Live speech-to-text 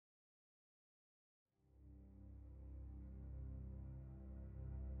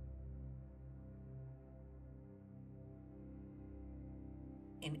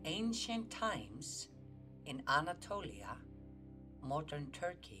In ancient times, in Anatolia, modern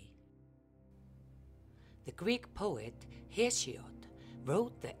Turkey, the Greek poet Hesiod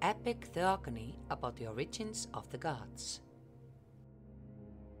wrote the epic theogony about the origins of the gods.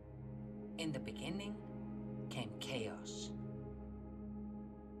 In the beginning came chaos.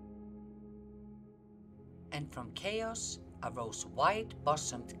 And from chaos arose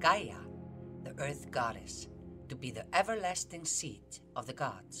white-bosomed Gaia, the earth goddess, to be the everlasting seat of the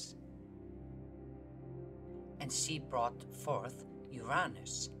gods. And she brought forth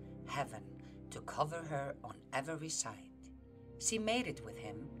Uranos, heaven, to cover her on every side. She mated with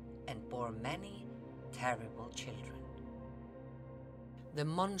him and bore many terrible children. The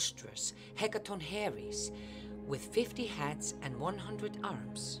monstrous Hecatoncheires, with 50 heads and 100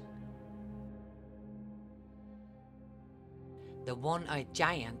 arms. The one-eyed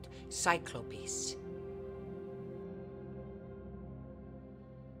giant Cyclopes.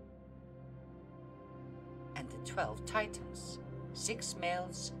 And the 12 titans, 6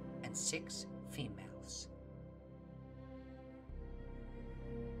 males and 6 females.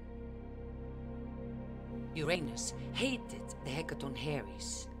 Uranus hated the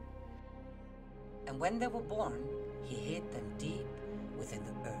Hecatoncheires, and when they were born, he hid them deep within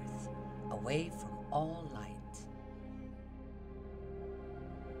the earth, away from all light.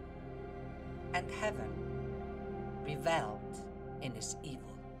 And heaven reveled in his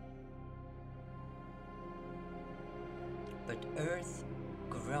evil. But earth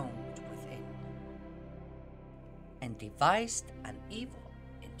groaned within, and devised an evil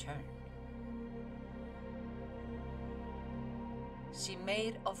in turn. She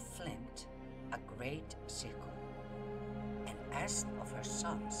made of flint a great sickle, and asked of her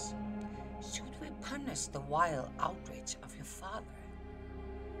sons, "Should we punish the vile outrage of your father?"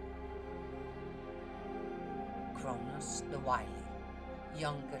 Kronos the wily,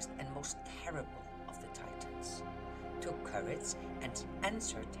 youngest and most terrible of the Titans, took courage and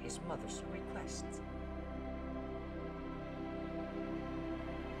answered his mother's request.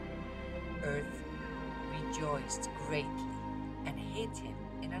 Earth rejoiced greatly and hid him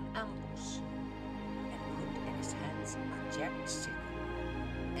in an ambush, and put in his hands a jagged sickle,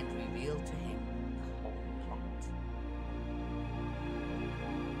 and revealed to him the whole plot.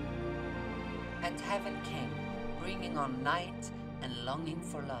 And heaven came, bringing on night and longing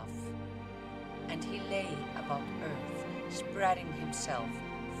for love, and he lay about earth, spreading himself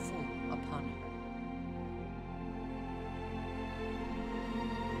full upon her.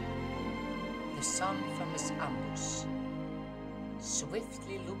 The sun from his ambush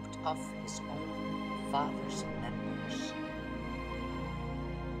swiftly looped off his own father's members,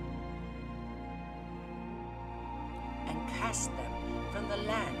 and cast them from the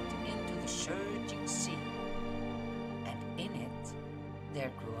land into the surging sea, and in it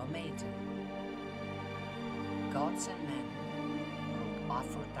there grew a maiden. Gods and men called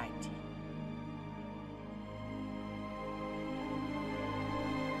Aphrodite.